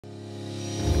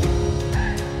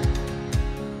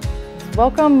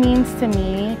Welcome means to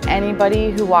me anybody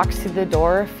who walks through the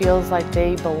door feels like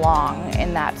they belong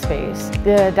in that space.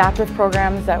 The adaptive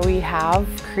programs that we have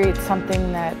create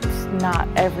something that not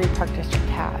every park district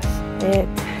has. It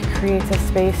creates a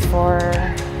space for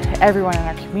everyone in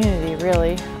our community,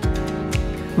 really.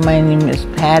 My name is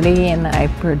Patty and I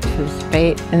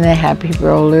participate in the Happy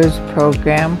Rollers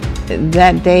program.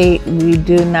 That day we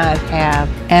do not have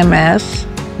MS.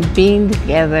 Being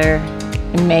together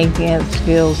and making us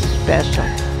feel special.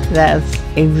 That's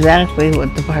exactly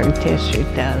what the park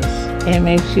district does. It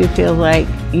makes you feel like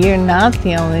you're not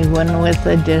the only one with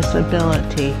a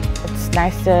disability. It's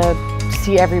nice to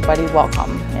see everybody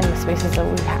welcome in the spaces that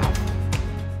we have.